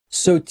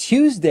So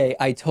Tuesday,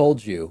 I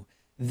told you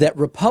that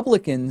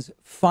Republicans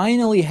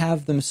finally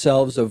have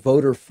themselves a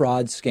voter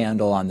fraud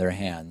scandal on their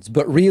hands,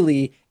 but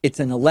really it's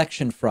an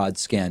election fraud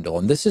scandal.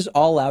 And this is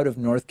all out of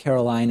North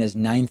Carolina's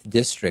 9th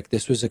district.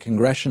 This was a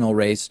congressional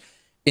race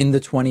in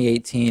the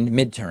 2018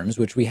 midterms,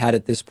 which we had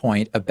at this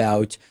point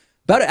about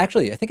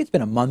actually, I think it's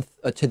been a month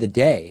to the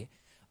day,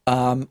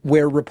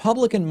 where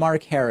Republican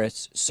Mark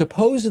Harris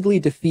supposedly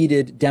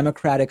defeated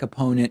Democratic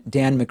opponent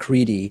Dan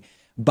McCready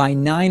by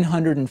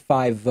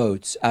 905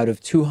 votes out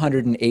of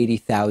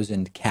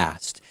 280,000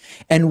 cast.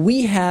 And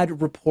we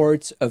had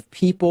reports of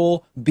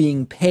people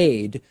being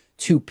paid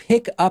to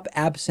pick up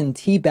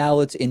absentee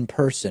ballots in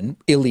person,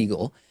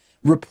 illegal,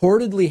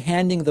 reportedly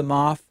handing them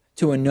off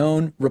to a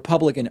known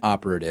Republican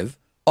operative,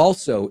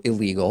 also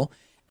illegal.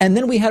 And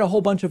then we had a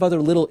whole bunch of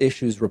other little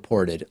issues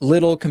reported,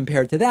 little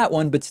compared to that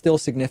one, but still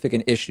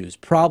significant issues,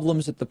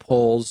 problems at the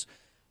polls,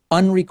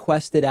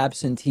 unrequested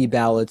absentee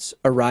ballots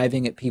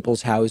arriving at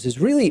people's houses,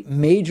 really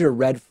major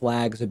red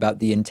flags about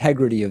the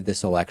integrity of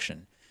this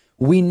election.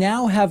 We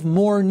now have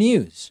more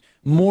news.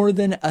 More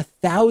than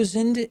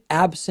 1,000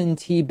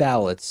 absentee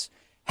ballots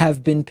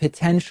have been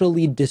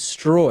potentially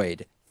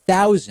destroyed.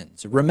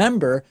 Thousands.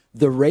 Remember,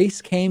 the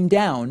race came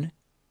down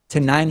to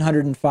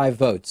 905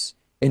 votes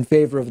in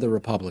favor of the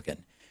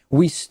Republican.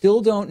 We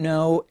still don't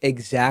know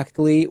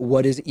exactly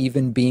what is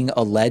even being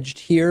alleged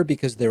here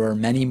because there are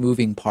many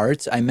moving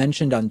parts. I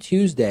mentioned on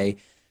Tuesday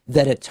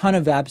that a ton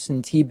of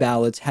absentee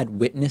ballots had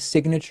witness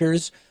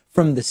signatures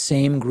from the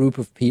same group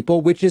of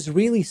people, which is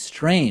really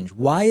strange.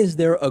 Why is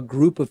there a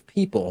group of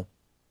people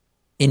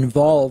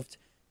involved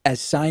as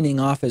signing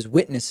off as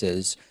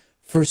witnesses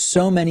for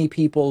so many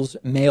people's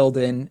mailed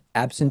in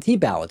absentee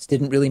ballots?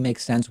 Didn't really make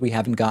sense. We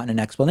haven't gotten an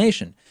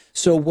explanation.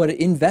 So what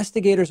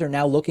investigators are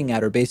now looking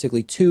at are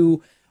basically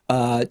two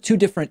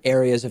different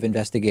areas of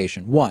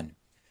investigation. One,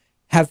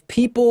 have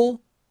people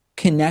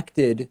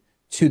connected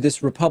to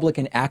this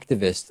Republican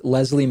activist,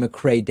 Leslie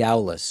McCrae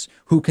Dowless,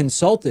 who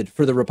consulted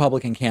for the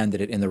Republican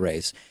candidate in the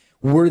race,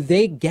 were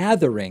they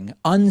gathering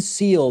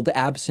unsealed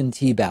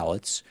absentee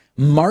ballots,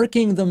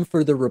 marking them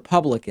for the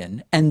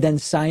Republican, and then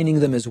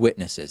signing them as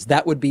witnesses?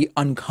 That would be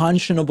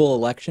unconscionable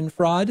election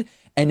fraud,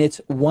 and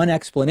it's one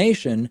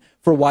explanation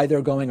for why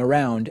they're going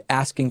around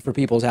asking for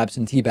people's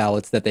absentee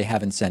ballots that they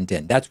haven't sent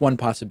in. That's one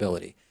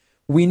possibility.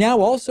 We now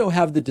also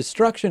have the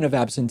destruction of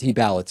absentee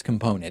ballots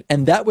component,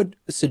 and that would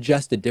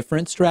suggest a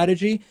different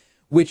strategy,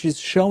 which is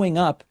showing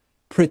up,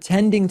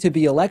 pretending to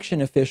be election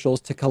officials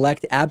to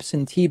collect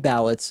absentee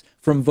ballots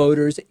from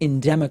voters in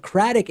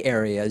Democratic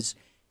areas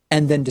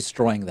and then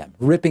destroying them,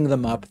 ripping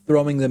them up,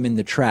 throwing them in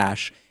the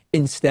trash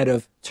instead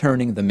of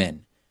turning them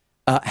in.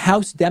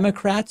 House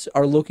Democrats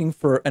are looking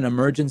for an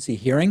emergency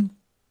hearing.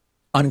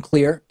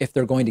 Unclear if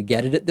they're going to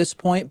get it at this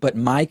point, but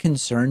my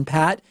concern,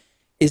 Pat,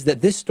 is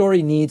that this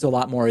story needs a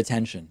lot more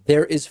attention.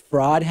 There is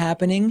fraud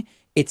happening.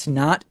 It's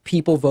not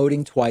people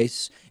voting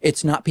twice.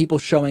 It's not people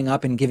showing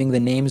up and giving the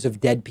names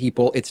of dead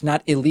people. It's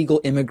not illegal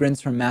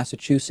immigrants from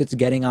Massachusetts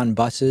getting on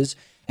buses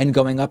and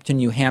going up to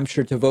New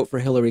Hampshire to vote for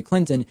Hillary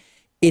Clinton.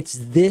 It's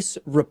this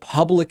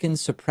Republican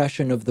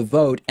suppression of the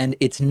vote, and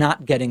it's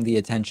not getting the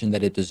attention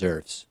that it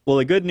deserves. Well,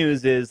 the good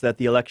news is that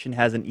the election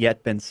hasn't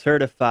yet been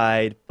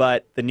certified,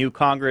 but the new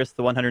Congress,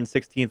 the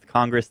 116th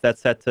Congress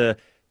that's set to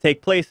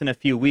take place in a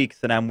few weeks,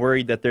 and I'm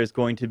worried that there's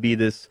going to be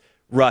this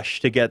rush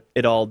to get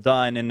it all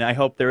done, and I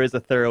hope there is a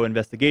thorough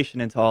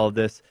investigation into all of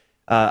this.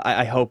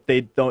 I hope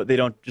they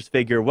don't just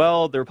figure,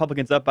 well, the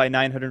Republicans up by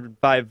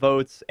 905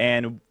 votes,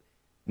 and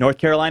North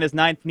Carolina's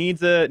 9th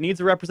needs a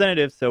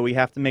representative, so we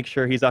have to make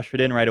sure he's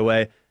ushered in right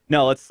away.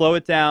 No, let's slow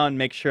it down,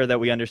 make sure that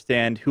we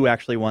understand who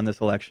actually won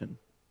this election.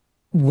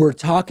 We're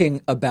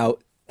talking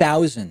about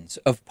thousands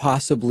of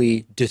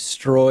possibly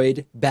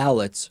destroyed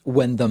ballots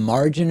when the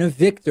margin of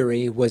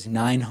victory was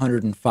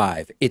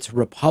 905. It's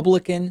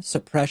Republican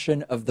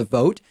suppression of the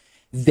vote.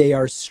 They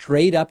are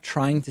straight up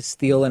trying to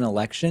steal an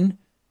election,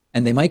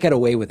 and they might get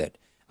away with it.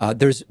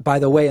 There's, by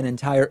the way, an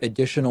entire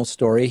additional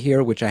story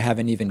here, which I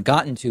haven't even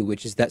gotten to,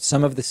 which is that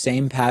some of the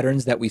same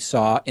patterns that we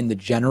saw in the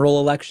general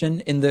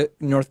election in the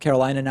North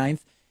Carolina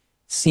 9th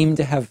seem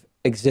to have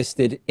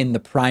existed in the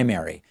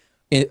primary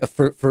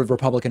for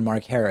Republican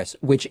Mark Harris,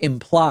 which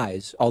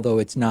implies, although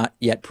it's not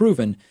yet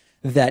proven,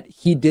 that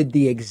he did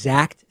the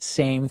exact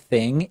same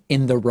thing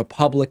in the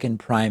Republican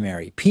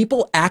primary.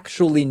 People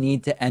actually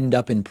need to end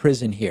up in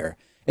prison here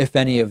if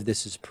any of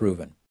this is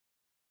proven.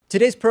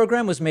 Today's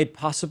program was made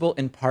possible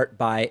in part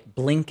by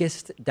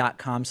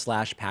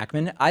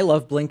Blinkist.com/Pakman. I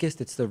love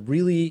Blinkist. It's the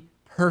really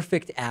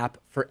perfect app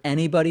for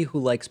anybody who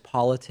likes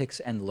politics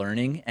and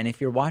learning. And if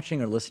you're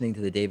watching or listening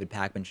to the David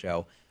Pakman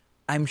Show,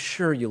 I'm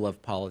sure you love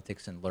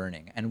politics and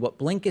learning. And what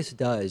Blinkist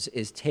does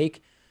is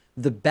take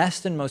the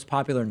best and most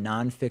popular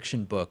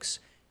nonfiction books,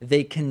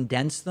 they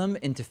condense them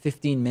into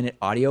 15-minute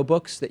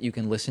audiobooks that you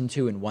can listen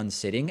to in one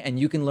sitting, and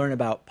you can learn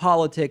about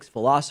politics,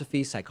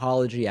 philosophy,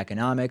 psychology,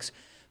 economics.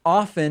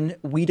 Often,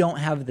 we don't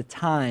have the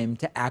time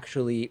to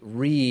actually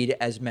read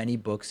as many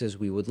books as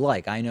we would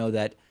like. I know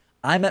that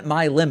I'm at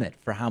my limit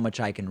for how much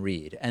I can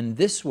read. And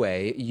this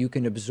way, you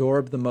can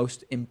absorb the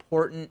most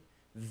important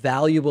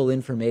valuable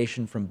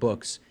information from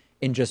books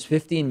in just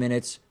 15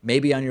 minutes,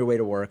 maybe on your way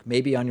to work,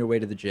 maybe on your way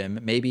to the gym,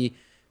 maybe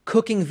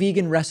cooking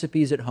vegan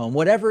recipes at home,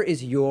 whatever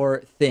is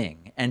your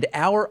thing. And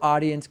our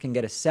audience can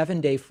get a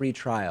 7-day free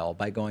trial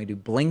by going to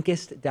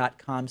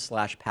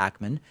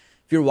Blinkist.com/Pakman.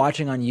 If you're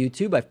watching on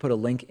YouTube, I've put a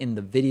link in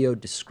the video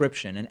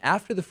description. And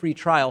after the free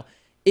trial,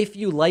 if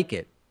you like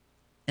it,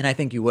 and I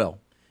think you will,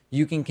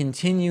 you can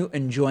continue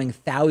enjoying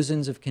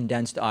thousands of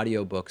condensed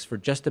audiobooks for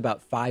just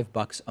about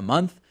 $5 a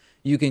month.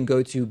 You can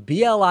go to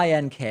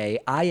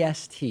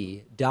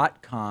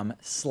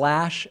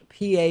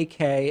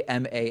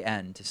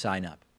blinkist.com/PAKMAN to sign up.